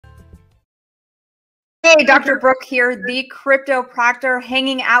Hey, Dr. Brooke here, the crypto proctor,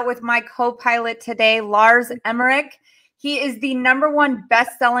 hanging out with my co-pilot today, Lars Emmerich. He is the #1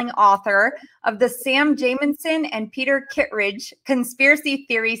 best-selling author of the Sam Jamison and Peter Kittredge Conspiracy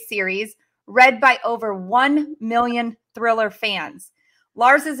Theory series, read by over 1 million Thriller fans.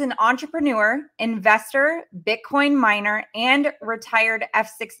 Lars is an entrepreneur, investor, Bitcoin miner, and retired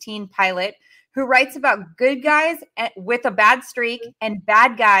F-16 pilot who writes about good guys with a bad streak and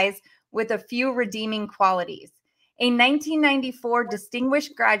bad guys with a few redeeming qualities. A 1994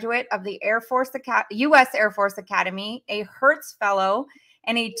 distinguished graduate of the U.S. Air Force Academy, a Hertz Fellow,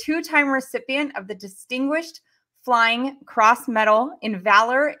 and a 2-time recipient of the Distinguished Flying Cross Medal in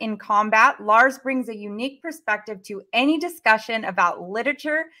Valor in Combat, Lars brings a unique perspective to any discussion about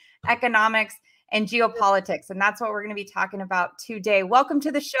literature, economics, and geopolitics. And that's what we're going to be talking about today. Welcome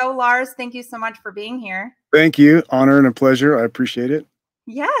to the show, Lars. Thank you so much for being here. Thank you. Honor and a pleasure. I appreciate it.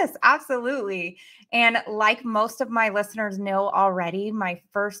 Yes, absolutely. And like most of my listeners know already, my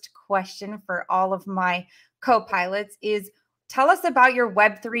first question for all of my co-pilots is, tell us about your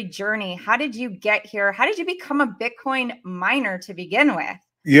Web3 journey. How did you get here? How did you become a Bitcoin miner to begin with?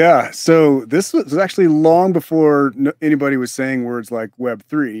 Yeah, so this was actually long before anybody was saying words like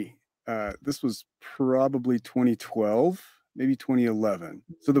Web3. This was probably 2012, maybe 2011.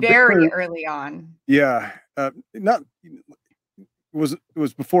 So the very Bitcoin, early on. Yeah, it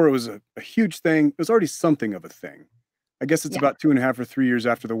was before it was a huge thing. It was already something of a thing. I guess it's about 2.5 or 3 years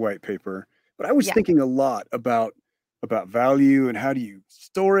after the white paper. But I was thinking a lot about value and how do you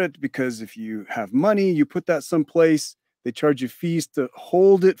store it? Because if you have money, you put that someplace, they charge you fees to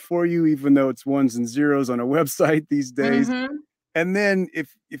hold it for you, even though it's ones and zeros on a website these days. And then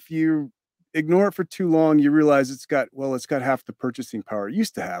if you ignore it for too long, you realize it's got half the purchasing power it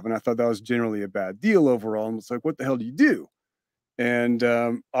used to have. And I thought that was generally a bad deal overall. And it's like, what the hell do you do? And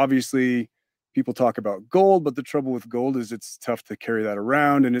obviously, people talk about gold, but the trouble with gold is it's tough to carry that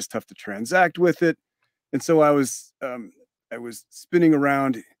around and it's tough to transact with it. And so I was spinning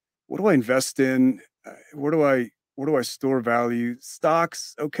around. What do I invest in? Where do I store value?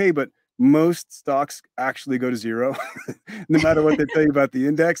 Stocks, okay, but most stocks actually go to zero, no matter what they tell you about the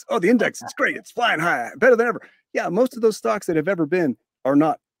index. Oh, the index is great; it's flying high, better than ever. Yeah, most of those stocks that have ever been are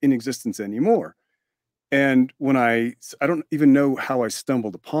not in existence anymore. And when I don't even know how I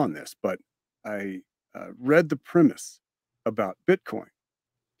stumbled upon this, but I read the premise about Bitcoin,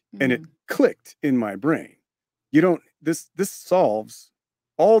 and it clicked in my brain. This solves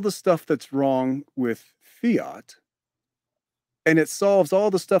all the stuff that's wrong with fiat, and it solves all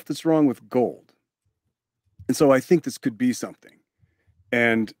the stuff that's wrong with gold. And so I think this could be something.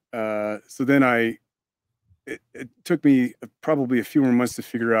 And so then it took me probably a few more months to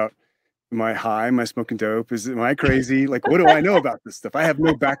figure out, am I high? Am I smoking dope? Am I crazy? Like, what do I know about this stuff? I have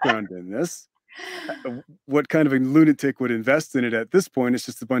no background in this. What kind of a lunatic would invest in it at this point? It's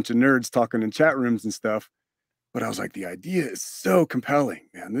just a bunch of nerds talking in chat rooms and stuff. But I was like, the idea is so compelling,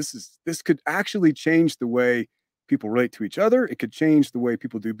 man. This could actually change the way people relate to each other. It could change the way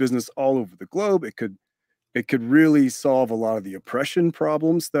people do business all over the globe. It could really solve a lot of the oppression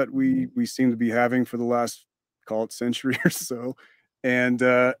problems that we seem to be having for the last, call it, century or so. And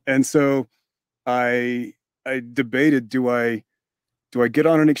so I debated, do I get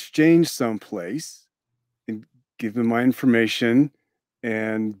on an exchange someplace and give them my information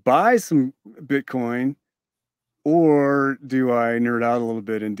and buy some Bitcoin, or do I nerd out a little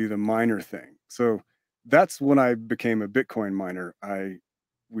bit and do the miner thing? So that's when I became a Bitcoin miner.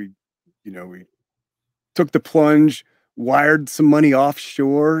 We took the plunge, wired some money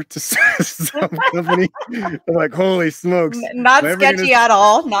offshore to some company. I'm like, holy smokes. Not sketchy at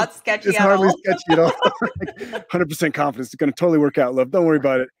all. Not sketchy at all. It's hardly sketchy at all. Like 100% confidence. It's going to totally work out, love. Don't worry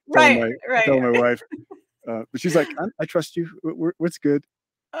about it. Tell my wife. But she's like, I trust you. What's good?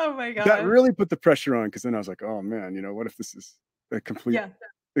 Oh my God. That really put the pressure on, because then I was like, oh man, what if this is a complete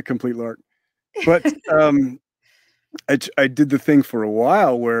lark? But I did the thing for a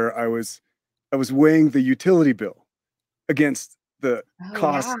while where I was weighing the utility bill against the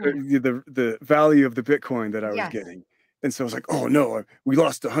cost, the value of the Bitcoin that I was getting. And so I was like, oh no, we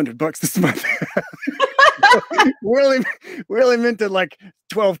lost $100 this month. we only minted like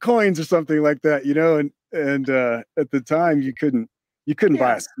 12 coins or something like that, and at the time you couldn't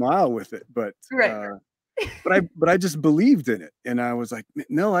buy a smile with it, but I just believed in it. And I was like,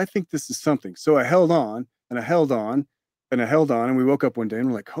 no, I think this is something. So I held on and I held on and I held on, and we woke up one day and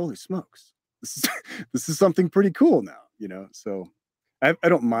we're like, holy smokes, this is something pretty cool now, so I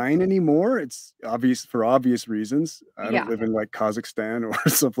don't mine anymore. It's obvious, for obvious reasons. I don't live in like Kazakhstan or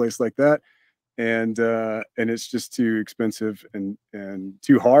someplace like that. And it's just too expensive and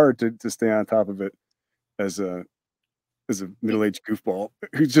too hard to stay on top of it. as a middle-aged goofball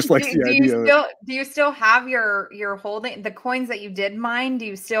who just likes the idea. Do you still have your holding the coins that you did mine?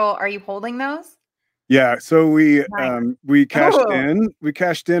 Are you holding those? Yeah, so we cashed Oh, in. We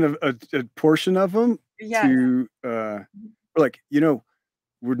cashed in a portion of them yes. to we're like,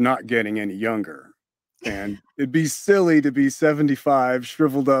 we're not getting any younger. And it'd be silly to be 75,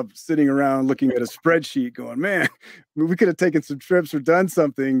 shriveled up, sitting around looking at a spreadsheet going, man, we could have taken some trips or done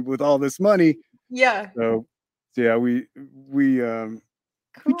something with all this money. Yeah. So yeah, we treated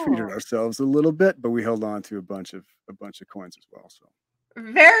Cool. ourselves a little bit, but we held on to a bunch of coins as well. So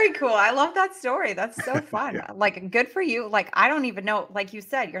Very cool. I love that story. That's so fun. Yeah. Like, good for you. Like, I don't even know, like you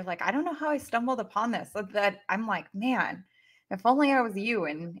said, you're like, I don't know how I stumbled upon this. That I'm like, man, if only I was you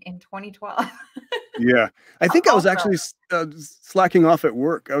in 2012. Yeah, I think I was actually slacking off at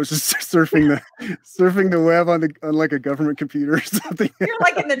work. I was just surfing the web on like a government computer or something. You're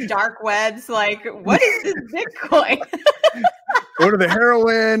like in the dark webs, like, what is this Bitcoin? Go to the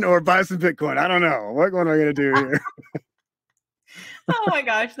heroin or buy some Bitcoin. I don't know. What am I going to do here? Oh my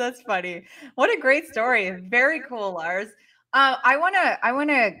gosh, that's funny. What a great story. Very cool, Lars. I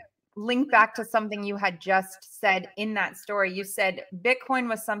wanna link back to something you had just said in that story. You said Bitcoin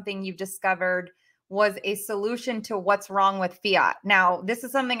was something you've discovered was a solution to what's wrong with fiat. Now, this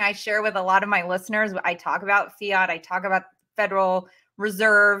is something I share with a lot of my listeners. I talk about fiat, I talk about Federal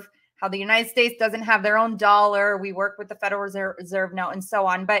Reserve, how the United States doesn't have their own dollar. We work with the Federal Reserve note and so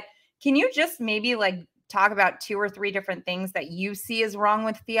on. But can you just maybe like talk about 2 or 3 different things that you see as wrong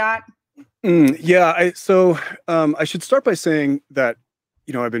with fiat? Yeah, I should start by saying that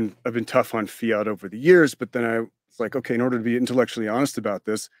I've been tough on fiat over the years, but then I was like, okay, in order to be intellectually honest about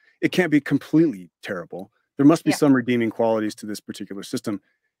this, it can't be completely terrible. There must be some redeeming qualities to this particular system,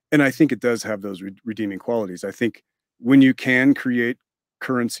 and I think it does have those redeeming qualities. I think when you can create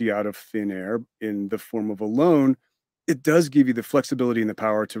currency out of thin air in the form of a loan, it does give you the flexibility and the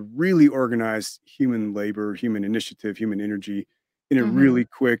power to really organize human labor, human initiative, human energy in a really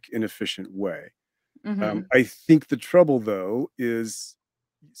quick and efficient way. I think the trouble, though, is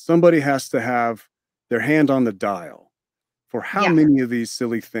somebody has to have their hand on the dial for how many of these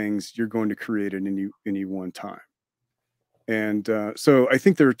silly things you're going to create at any one time. And so I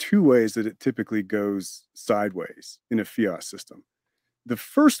think there are 2 ways that it typically goes sideways in a fiat system. The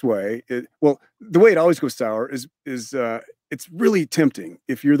first way, the way it always goes sour is it's really tempting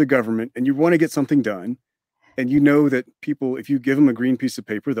if you're the government and you want to get something done, and you know that people, if you give them a green piece of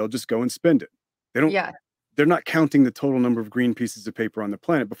paper, they'll just go and spend it. They're not counting the total number of green pieces of paper on the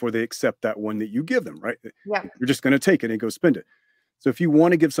planet before they accept that one that you give them, right? Yeah. You're just going to take it and go spend it. So if you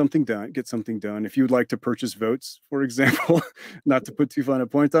want to get something done, if you would like to purchase votes, for example, not to put too fine a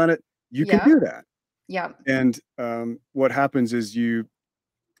point on it, you can do that. Yeah. And what happens is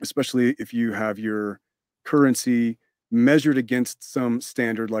especially if you have your currency measured against some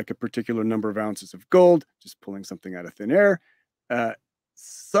standard, like a particular number of ounces of gold, just pulling something out of thin air,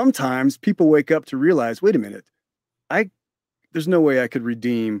 sometimes people wake up to realize, wait a minute, there's no way I could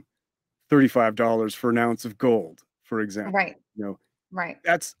redeem $35 for an ounce of gold, for example. Right. Right.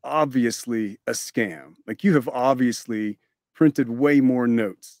 That's obviously a scam. Like, you have obviously printed way more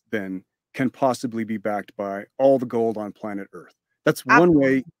notes than can possibly be backed by all the gold on planet Earth. That's one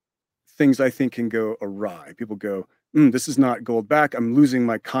way things, I think, can go awry. People go, this is not gold back. I'm losing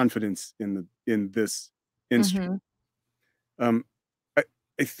my confidence in this instrument.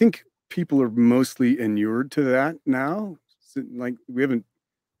 I think people are mostly inured to that now. So, like, we haven't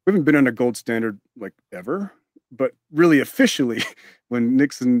been on a gold standard like ever, but really officially, when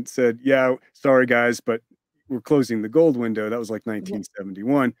Nixon said, "Yeah, sorry guys, but we're closing the gold window," that was like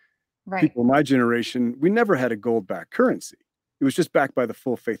 1971. Right. People in my generation, we never had a gold-backed currency. It was just backed by the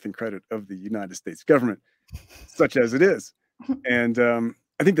full faith and credit of the United States government, such as it is. And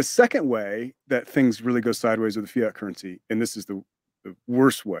I think the second way that things really go sideways with the fiat currency, and this is the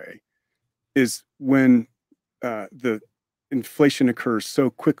worst way, is when the inflation occurs so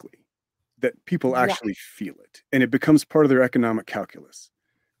quickly that people actually feel it, and it becomes part of their economic calculus.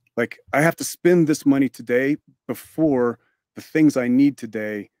 Like, I have to spend this money today before the things I need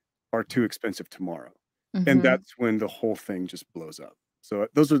today are too expensive tomorrow. And that's when the whole thing just blows up. So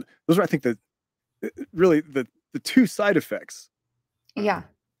those are I think really the 2 side effects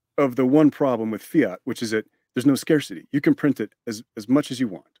of the one problem with fiat, which is that there's no scarcity. You can print it as much as you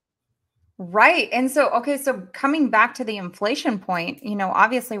want. Right. And so, okay, so coming back to the inflation point,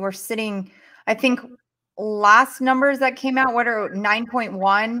 obviously we're sitting, I think last numbers that came out, what are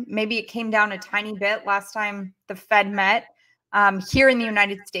 9.1? Maybe it came down a tiny bit last time the Fed met here in the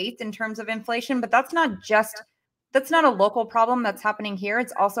United States in terms of inflation, but that's not just that's not a local problem that's happening here.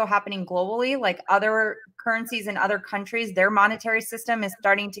 It's also happening globally. Like other currencies in other countries, their monetary system is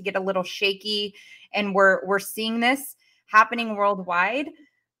starting to get a little shaky, and we're seeing this happening worldwide.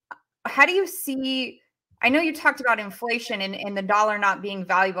 How do you see? I know you talked about inflation and the dollar not being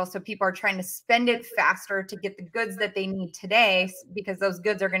valuable, so people are trying to spend it faster to get the goods that they need today because those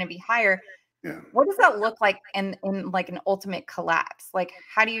goods are going to be higher. Yeah. What does that look like in like an ultimate collapse? Like,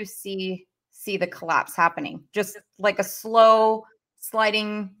 how do you see the collapse happening? Just like a slow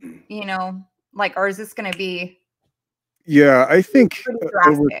sliding, you know, like, or is this going to be? Yeah, I think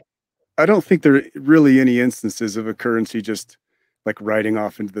drastic? I don't think there are really any instances of a currency just like riding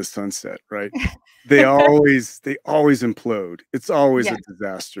off into the sunset, right? They always implode. It's always Yeah. a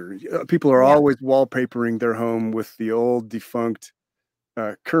disaster. People are Yeah. always wallpapering their home with the old defunct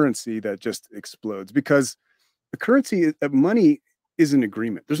currency that just explodes, because the currency, money, is an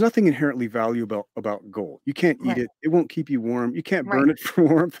agreement. There's nothing inherently valuable about gold. You can't eat Right. it. It won't keep you warm. You can't Right. burn it for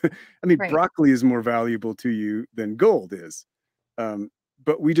warmth. I mean, Right. broccoli is more valuable to you than gold is.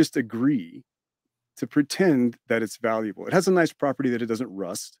 But we just agree to pretend that it's valuable. It has a nice property that it doesn't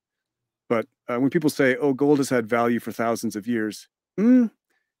rust. But when people say, oh, gold has had value for thousands of years,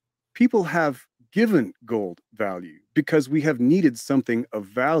 people have given gold value because we have needed something of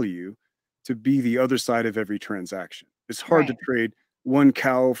value to be the other side of every transaction. It's hard to trade one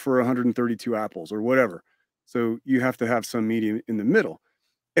cow for 132 apples or whatever. So you have to have some medium in the middle.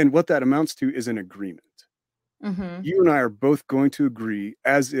 And what that amounts to is an agreement. You and I are both going to agree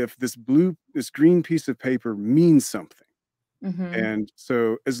as if this green piece of paper means something. And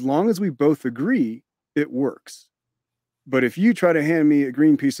so as long as we both agree, it works. But if you try to hand me a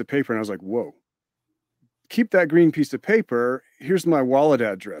green piece of paper and I was like, whoa, keep that green piece of paper, here's my wallet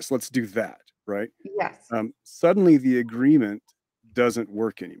address, let's do that, right? Yes. Suddenly the agreement doesn't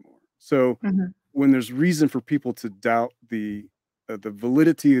work anymore. So when there's reason for people to doubt the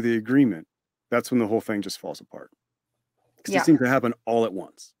validity of the agreement, that's when the whole thing just falls apart. Because it seems to happen all at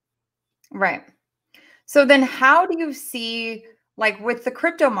once. Right. So then how do you see, like with the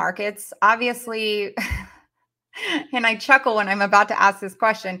crypto markets, obviously, and I chuckle when I'm about to ask this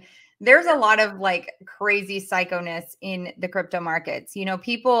question, there's a lot of like crazy psychoness in the crypto markets. You know,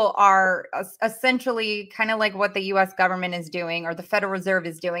 people are essentially kind of like what the US government is doing or the Federal Reserve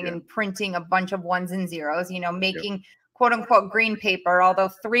is doing and printing a bunch of ones and zeros, you know, making quote unquote green paper, although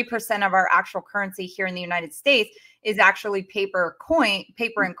 3% of our actual currency here in the United States is actually paper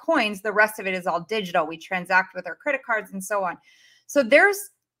and coins. The rest of it is all digital. We transact with our credit cards and so on. So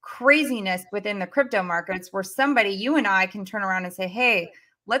there's craziness within the crypto markets where somebody, you and I, can turn around and say, hey,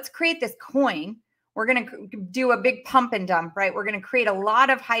 let's create this coin. We're going to do a big pump and dump, right? We're going to create a lot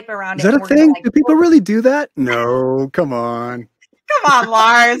of hype around it. Is that a thing? Do people really do that? No, come on. Come on,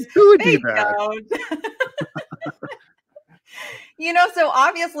 Lars. Who would do that? You know, so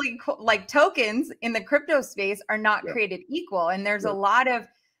obviously, like tokens in the crypto space are not created equal, and there's a lot of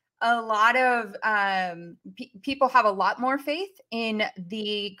people have a lot more faith in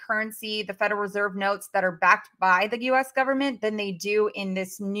the currency, the Federal Reserve notes that are backed by the U.S. government than they do in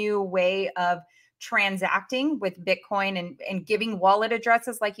this new way of transacting with Bitcoin and giving wallet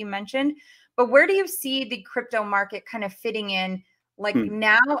addresses, like you mentioned. But where do you see the crypto market kind of fitting in? Like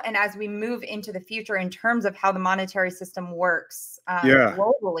now and as we move into the future in terms of how the monetary system works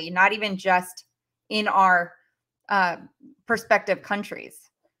globally, not even just in our prospective countries?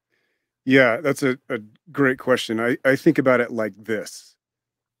 Yeah, that's a great question. I think about it like this.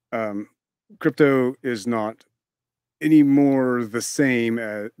 Crypto is not any more the same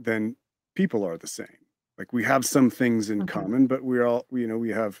than people are the same. Like we have some things in common, but we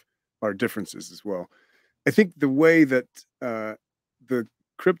have our differences as well. I think the way that the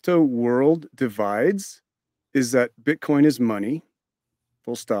crypto world divides is that Bitcoin is money,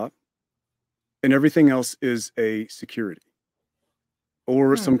 full stop, and everything else is a security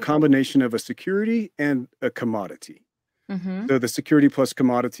or some combination of a security and a commodity. So the security plus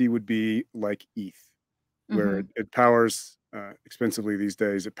commodity would be like ETH, where it powers expensively these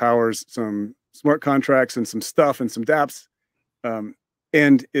days. It powers some smart contracts and some stuff and some dApps,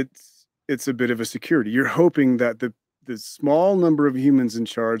 and it's a bit of a security. You're hoping that the small number of humans in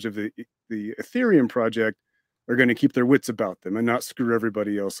charge of the Ethereum project are going to keep their wits about them and not screw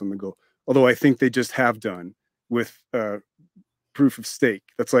everybody else on the go. Although I think they just have done with proof of stake.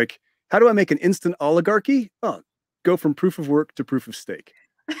 That's like, how do I make an instant oligarchy? Oh, go from proof of work to proof of stake.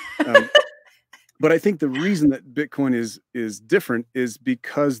 But I think the reason that Bitcoin is different is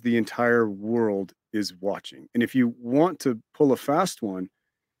because the entire world is watching. And if you want to pull a fast one,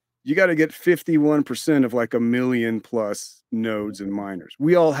 you got to get 51% of like 1,000,000 plus nodes and miners.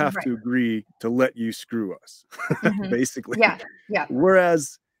 We all have Right. to agree to let you screw us, basically. Yeah. Yeah.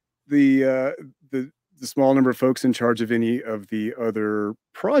 Whereas the small number of folks in charge of any of the other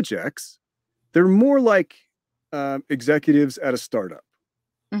projects, they're more like executives at a startup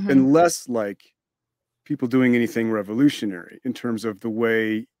and less like people doing anything revolutionary in terms of the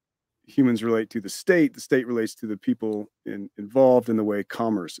way humans relate to the state relates to the people involved, in the way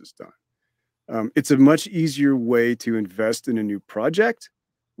commerce is done. It's a much easier way to invest in a new project,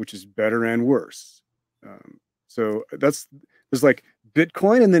 which is better and worse. So there's like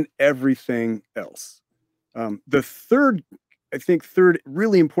Bitcoin and then everything else. The third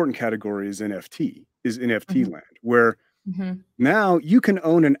really important category is NFT land, where now you can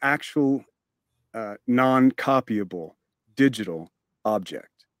own an actual non-copyable digital object.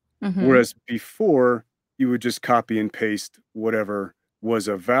 Whereas before you would just copy and paste whatever was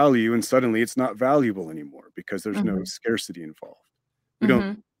of value, and suddenly it's not valuable anymore because there's no scarcity involved.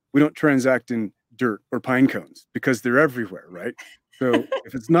 We don't transact in dirt or pine cones because they're everywhere, right? So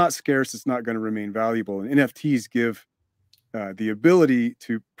if it's not scarce, it's not going to remain valuable. And NFTs give the ability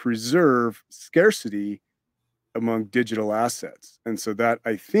to preserve scarcity among digital assets. And so that,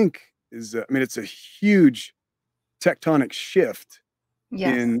 I think, is, it's a huge tectonic shift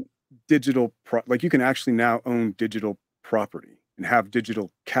in digital, like you can actually now own digital property and have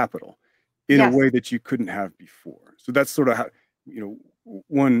digital capital in a way that you couldn't have before. So that's sort of how,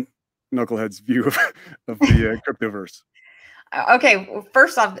 one knucklehead's view of the cryptoverse. Okay, well,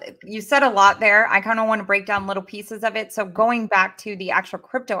 first off, you said a lot there. I kind of want to break down little pieces of it. So going back to the actual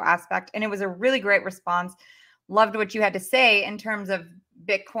crypto aspect, and it was a really great response. Loved what you had to say in terms of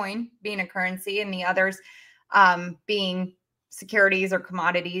Bitcoin being a currency and the others being securities or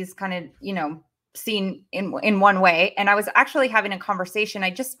commodities, kind of, seen in one way. And I was actually having a conversation. I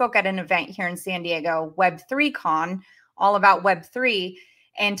just spoke at an event here in San Diego, Web3 Con, all about Web3,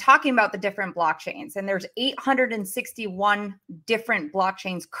 and talking about the different blockchains. And there's 861 different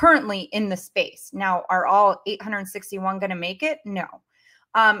blockchains currently in the space. Now, are all 861 going to make it? No.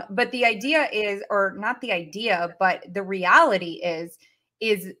 But the idea is, or not the idea, but the reality is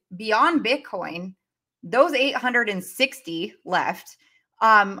beyond Bitcoin, those 860 left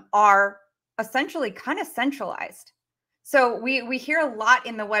are essentially kind of centralized. So we hear a lot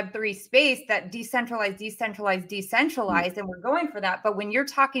in the Web3 space that decentralized, and we're going for that. But when you're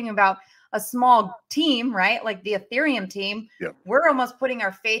talking about a small team, right, like the Ethereum team, we're almost putting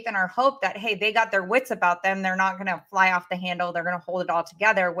our faith and our hope that, hey, they got their wits about them. They're not going to fly off the handle. They're going to hold it all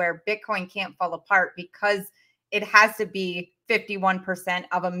together, where Bitcoin can't fall apart because it has to be 51%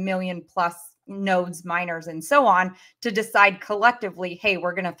 of 1,000,000 plus nodes, miners, and so on to decide collectively, hey,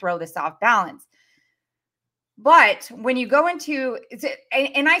 we're going to throw this off balance. But when you go into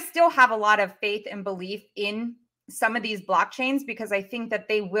and I still have a lot of faith and belief in some of these blockchains, because I think that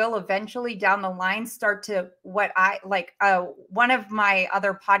they will eventually down the line start to what I like. One of my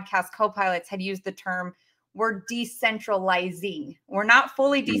other podcast co-pilots had used the term, we're decentralizing. We're not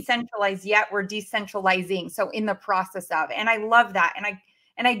fully decentralized yet. We're decentralizing. So in the process of, and I love that.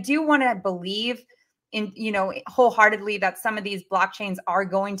 And I do want to believe in, wholeheartedly that some of these blockchains are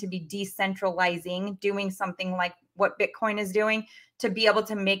going to be decentralizing, doing something like what Bitcoin is doing to be able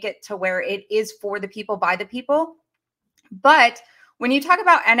to make it to where it is for the people, by the people. But when you talk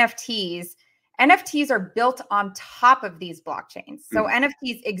about NFTs are built on top of these blockchains. So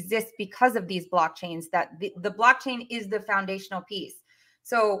NFTs exist because of these blockchains, that the blockchain is the foundational piece.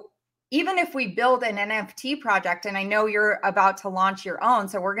 So even if we build an NFT project, and I know you're about to launch your own,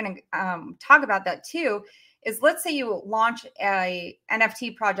 so we're going to talk about that too, is let's say you launch a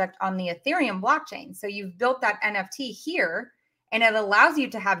NFT project on the Ethereum blockchain. So you've built that NFT here, and it allows you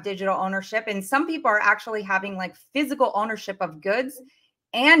to have digital ownership. And some people are actually having like physical ownership of goods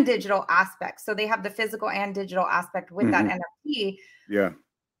and digital aspects. So they have the physical and digital aspect with that NFT. Yeah.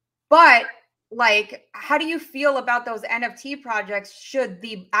 But like, how do you feel about those NFT projects should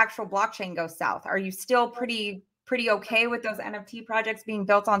the actual blockchain go south? Are you still pretty okay with those NFT projects being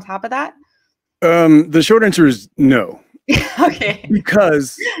built on top of that? The short answer is no. Okay.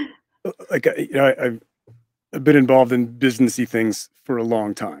 Because like, I've been involved in businessy things for a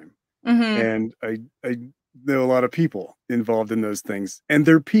long time. And I know a lot of people involved in those things, and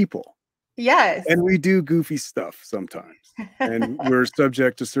they're people. Yes. And we do goofy stuff sometimes. And we're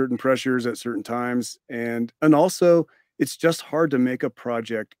subject to certain pressures at certain times. And also it's just hard to make a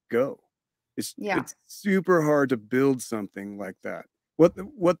project go. It's super hard to build something like that. What the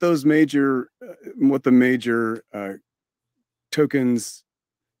major tokens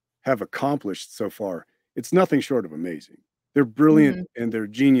have accomplished so far, it's nothing short of amazing. They're brilliant and they're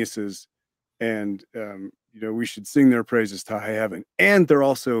geniuses, and we should sing their praises to high heaven. And they're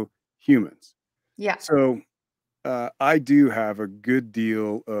also humans. Yeah. So I do have a good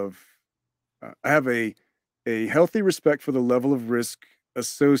deal of I have a healthy respect for the level of risk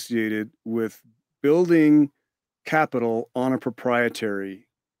associated with building capital on a proprietary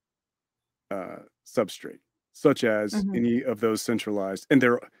substrate, such as any of those centralized. And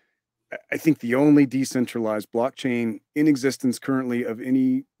I think the only decentralized blockchain in existence currently of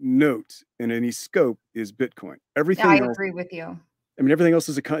any note and any scope is Bitcoin. Everything I else, agree with you. I mean, everything else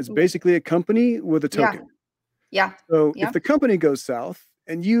is basically a company with a token. Yeah. So if the company goes south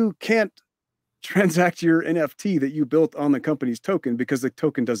and you can't transact your NFT that you built on the company's token because the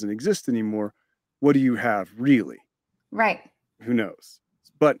token doesn't exist anymore, what do you have really? Right. Who knows?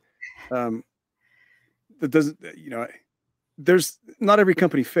 But that doesn't, there's not every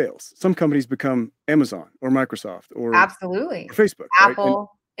company fails. Some companies become Amazon or Microsoft or absolutely or Facebook, Apple, right?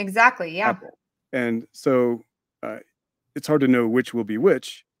 exactly. Yeah. Apple. And so it's hard to know which will be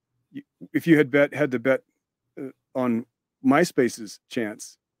which. If you had to bet on MySpace's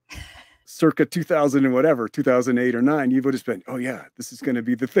chance circa 2000 and whatever, 2008 or 9, you would have been, oh yeah, this is going to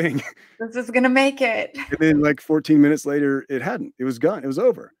be the thing. This is going to make it. And then like 14 minutes later, it hadn't. It was gone. It was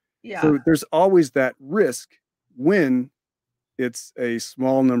over. Yeah. So there's always that risk when it's a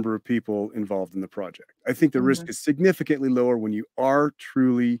small number of people involved in the project. I think the risk is significantly lower when you are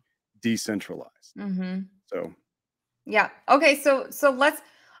truly decentralized. So, yeah. Okay. So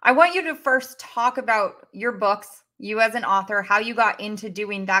I want you to first talk about your books, you as an author, how you got into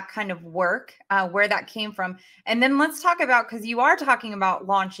doing that kind of work, where that came from. And then let's talk about, because you are talking about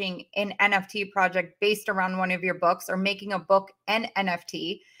launching an NFT project based around one of your books, or making a book and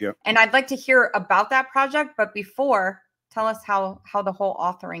NFT. Yep. And I'd like to hear about that project. But before, tell us how the whole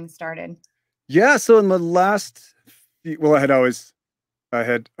authoring started. Yeah. So in the last, well, I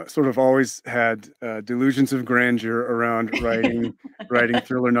had sort of always had delusions of grandeur around writing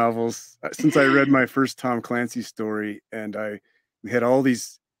thriller novels since I read my first Tom Clancy story, and we had all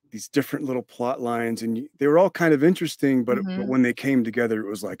these different little plot lines, and they were all kind of interesting, but when they came together, it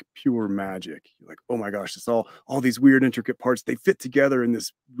was like pure magic. You're like, oh my gosh, it's all these weird intricate parts. They fit together in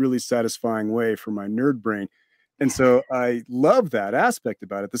this really satisfying way for my nerd brain, and so I love that aspect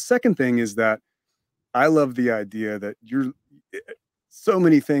about it. The second thing is that I love the idea that so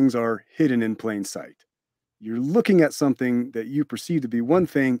many things are hidden in plain sight. You're looking at something that you perceive to be one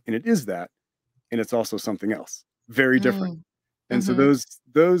thing, and it is that, and it's also something else, very different. And so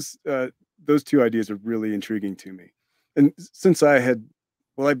those two ideas are really intriguing to me. And since I've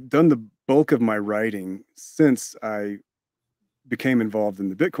done the bulk of my writing since I became involved in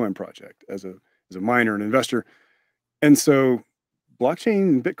the Bitcoin project as a miner and investor, and so blockchain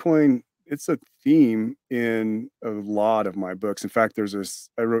and Bitcoin, it's a theme in a lot of my books. In fact,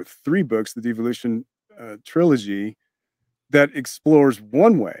 I wrote 3 books, the Devolution trilogy, that explores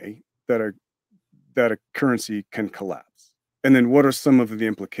one way that a currency can collapse, and then what are some of the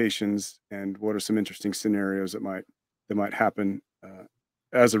implications, and what are some interesting scenarios that might happen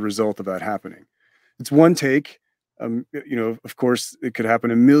as a result of that happening. It's one take. Of course, it could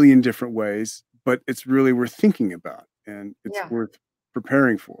happen a million different ways, but it's really worth thinking about, and it's worth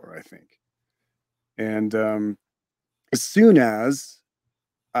preparing for, I think. And as soon as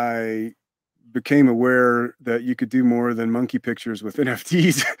I became aware that you could do more than monkey pictures with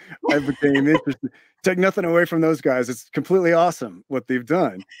NFTs, I became interested. Take nothing away from those guys. It's completely awesome what they've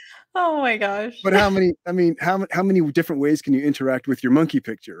done. Oh my gosh. But how many different ways can you interact with your monkey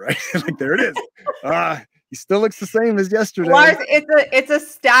picture, right? Like, there it is. He still looks the same as yesterday. Lars, it's a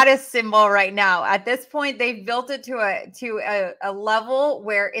status symbol right now. At this point, they've built it to a level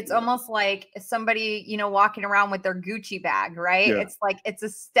where it's almost like somebody, walking around with their Gucci bag, right? Yeah. It's like, it's a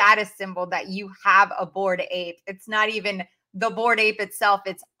status symbol that you have a Bored Ape. It's not even the Bored Ape itself.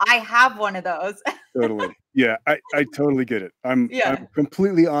 It's, I have one of those. Totally. Yeah, I totally get it. I'm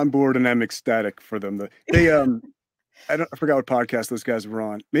completely on board, and I'm ecstatic for them. I forgot what podcast those guys were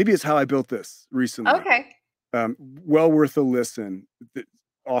on. Maybe it's How I Built This recently. Okay. Well worth a listen.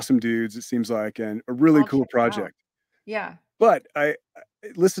 Awesome dudes, it seems like, and a really cool project. Yeah. But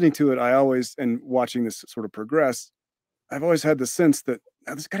listening to it, and watching this sort of progress, I've always had the sense that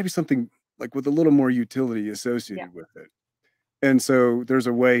there's got to be something like with a little more utility associated with it. And so there's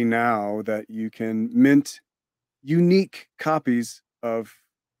a way now that you can mint unique copies of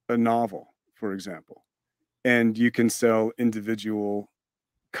a novel, for example, and you can sell individual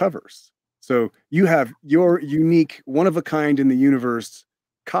covers. So you have your unique, one of a kind in the universe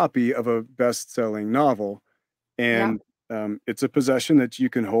copy of a best-selling novel, and it's a possession that you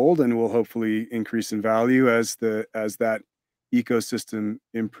can hold and will hopefully increase in value as that ecosystem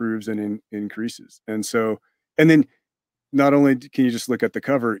improves and increases. And so, and then not only can you just look at the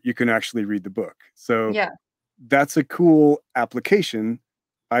cover, you can actually read the book. So Yeah. that's a cool application,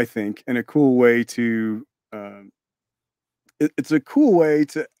 I think, and a cool way to, it's a cool way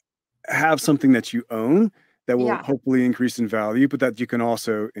to have something that you own that will Yeah. hopefully increase in value, but that you can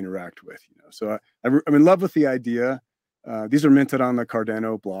also interact with, you know. So I'm in love with the idea. These are minted on the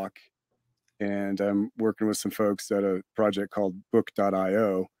Cardano block, and I'm working with some folks at a project called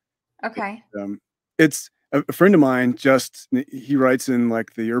book.io. Okay. It's a friend of mine, he writes in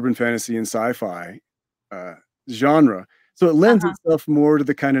like the urban fantasy and sci-fi genre. So it lends itself more to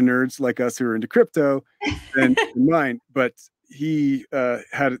the kind of nerds like us who are into crypto than mine. But he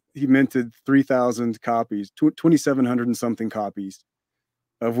minted 3,000 copies, 2,700 and something copies,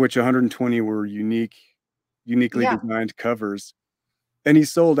 of which 120 were uniquely designed covers. And he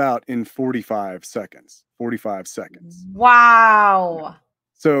sold out in 45 seconds. 45 seconds. Wow.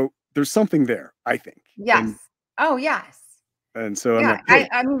 So there's something there, I think. Yes. Oh, yes. And so I'm like, hey,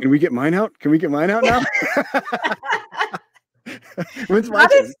 I mean, can we get mine out? Can we get mine out now? When's my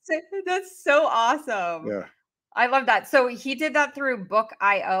turn? That's so awesome. Yeah. I love that. So he did that through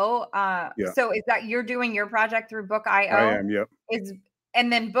Book.io. Yeah. So is that you're doing your project through Book.io? I am, yep.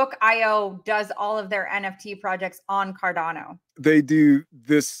 And then Book.io does all of their NFT projects on Cardano. They do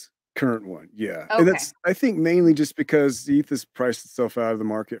this current one, yeah. Okay. And that's, I think, mainly just because ETH has priced itself out of the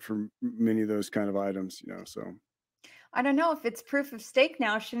market for many of those kind of items, you know, so. I don't know if it's proof of stake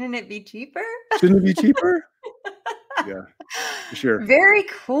now. Shouldn't it be cheaper? Shouldn't it be cheaper? Yeah, for sure. Very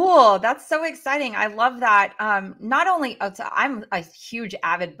cool. That's so exciting. I love that. Not only I'm a huge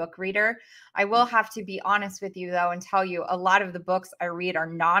avid book reader. I will have to be honest with you though and tell you a lot of the books I read are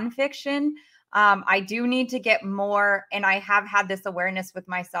nonfiction. I do need to get more, and I have had this awareness with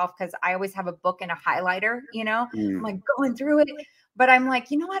myself because I always have a book and a highlighter, you know, I'm like going through it, but I'm like,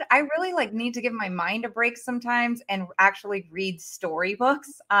 you know what? I really like need to give my mind a break sometimes and actually read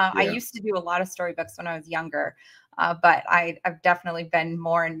storybooks. I used to do a lot of storybooks when I was younger. But I've definitely been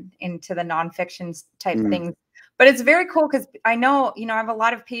more into the nonfiction type things. But it's very cool because I know, you know, I have a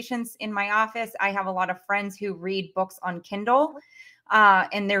lot of patients in my office. I have a lot of friends who read books on Kindle,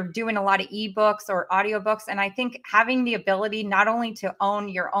 and they're doing a lot of ebooks or audiobooks. And I think having the ability not only to own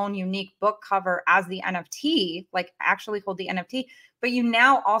your own unique book cover as the NFT, like actually hold the NFT, but you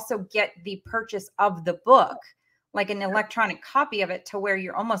now also get the purchase of the book, like an electronic copy of it, to where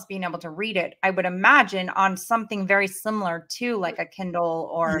you're almost being able to read it, I would imagine, on something very similar to like a Kindle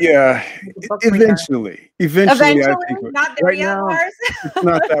or eventually, I think not there right yet, now, Lars. it's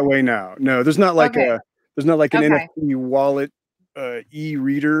not that way now. No, there's not like an NFT wallet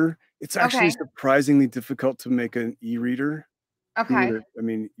e-reader. It's actually surprisingly difficult to make an e-reader. Okay.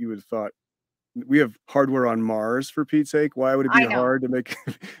 You would have thought we have hardware on Mars, for Pete's sake. Why would it be hard to make?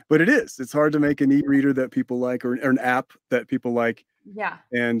 But it is. It's hard to make an e-reader that people like, or an app that people like. Yeah.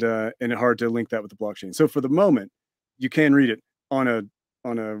 And hard to link that with the blockchain. So for the moment, you can read it on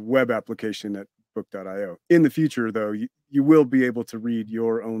a web application at book.io. In the future, though, you will be able to read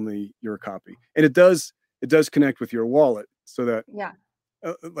your copy, and it does connect with your wallet, so that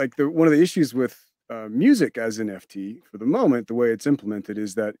one of the issues with music as an NFT for the moment, the way it's implemented,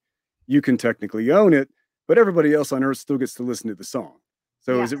 is that you can technically own it, but everybody else on Earth still gets to listen to the song.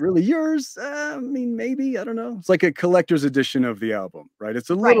 So is it really yours? I mean, maybe, I don't know. It's like a collector's edition of the album, right? It's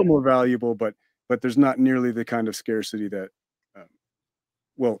a little more valuable, but there's not nearly the kind of scarcity that,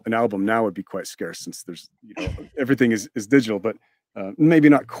 an album now would be quite scarce, since there's, everything is digital, but maybe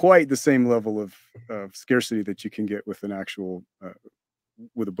not quite the same level of scarcity that you can get with an actual,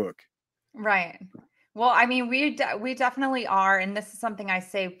 with a book. Right. Well, I mean, we definitely are. And this is something I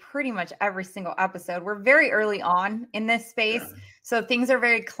say pretty much every single episode. We're very early on in this space. Yeah. So things are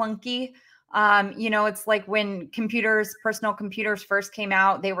very clunky. It's like when personal computers first came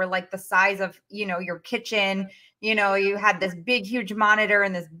out, they were like the size of, your kitchen. You had this big, huge monitor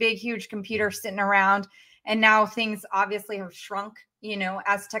and this big, huge computer sitting around. And now things obviously have shrunk,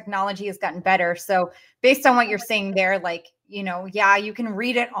 as technology has gotten better. So based on what you're saying there, like, you can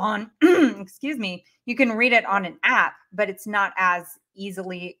read it on, excuse me, you can read it on an app, but it's not as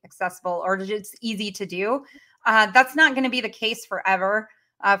easily accessible or just easy to do. That's not going to be the case forever.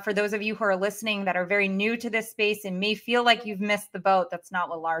 For those of you who are listening that are very new to this space and may feel like you've missed the boat, that's not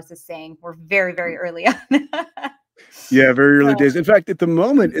what Lars is saying. We're very, very early on. Yeah, very early days. In fact, at the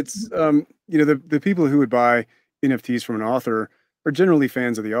moment, it's, the people who would buy NFTs from an author are generally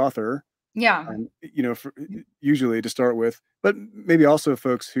fans of the author. Yeah. Usually to start with, but maybe also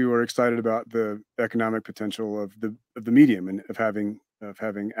folks who are excited about the economic potential of the medium, and of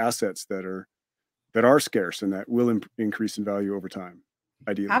having assets that are that are scarce and that will increase in value over time,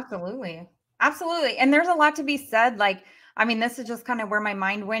 ideally. Absolutely. Absolutely. And there's a lot to be said. Like, I mean, this is just kind of where my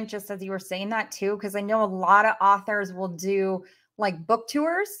mind went just as you were saying that too, because I know a lot of authors will do like book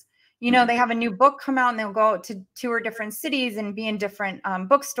tours. You know, they have a new book come out and they'll go to tour different cities and be in different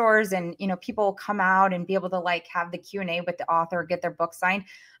bookstores, and, you know, people will come out and be able to like have the Q&A with the author, get their book signed.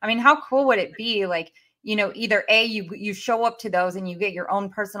 I mean, how cool would it be? Like, you know, either A, you show up to those and you get your own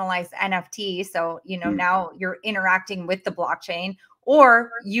personalized NFT. So, you know, now you're interacting with the blockchain,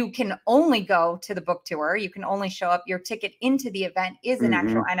 or you can only go to the book tour. You can only show up. Your ticket into the event is an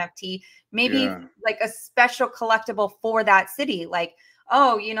actual NFT, maybe like a special collectible for that city. Like,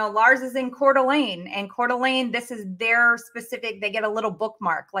 oh, you know, Lars is in Coeur d'Alene, and Coeur d'Alene, this is their specific, they get a little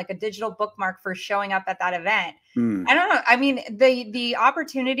bookmark, like a digital bookmark for showing up at that event. I don't know. I mean, the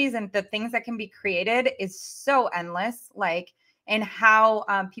opportunities and the things that can be created is so endless, like, and how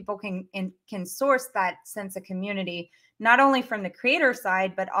people can source that sense of community, not only from the creator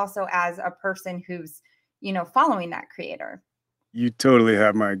side, but also as a person who's, you know, following that creator. You totally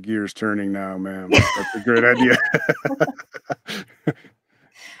have my gears turning now, ma'am. That's a great idea.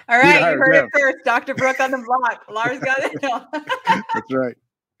 All right, you heard it first. Dr. Brooke on the block. Lars got it. No. That's right.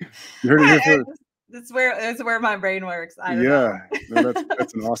 You heard it here first. That's where my brain works. I don't know. No,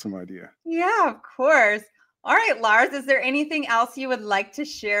 that's an awesome idea. Yeah, of course. All right, Lars, is there anything else you would like to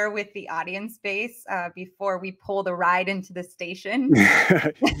share with the audience base before we pull the ride into the station?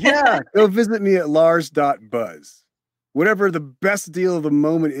 Yeah, go visit me at lars.buzz. Whatever the best deal of the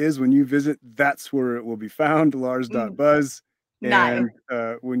moment is when you visit, that's where it will be found, lars.buzz. Nice.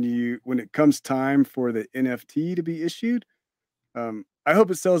 And when it comes time for the NFT to be issued, I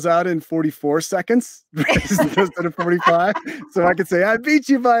hope it sells out in 44 seconds instead of 45. So I can say, I beat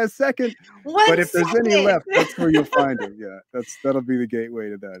you by a second. But if there's any left, that's where you'll find it. Yeah, that'll be the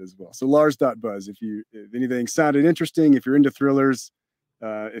gateway to that as well. So lars.buzz, if anything sounded interesting, if you're into thrillers,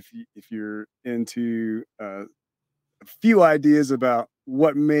 if you're into a few ideas about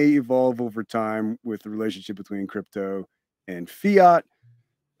what may evolve over time with the relationship between crypto and fiat,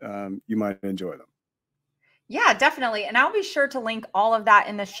 you might enjoy them. Yeah, definitely. And I'll be sure to link all of that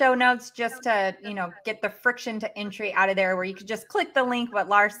in the show notes, just to, you know, get the friction to entry out of there, where you could just click the link, what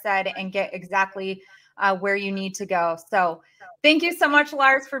Lars said, and get exactly where you need to go. So thank you so much,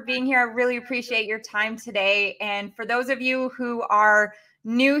 Lars, for being here. I really appreciate your time today. And for those of you who are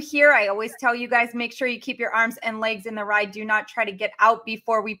new here, I always tell you guys, make sure you keep your arms and legs in the ride. Do not try to get out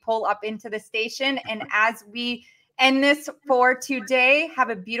before we pull up into the station. And as we end this for today,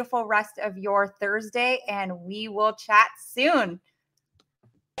 have a beautiful rest of your Thursday, and we will chat soon.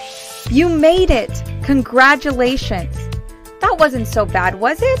 You made it. Congratulations. That wasn't so bad,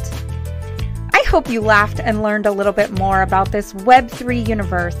 was it? I hope you laughed and learned a little bit more about this Web3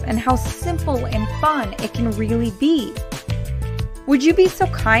 universe and how simple and fun it can really be. Would you be so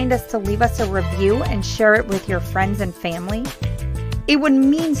kind as to leave us a review and share it with your friends and family? It would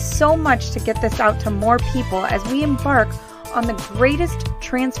mean so much to get this out to more people as we embark on the greatest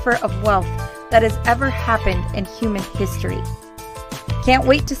transfer of wealth that has ever happened in human history. Can't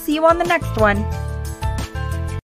wait to see you on the next one.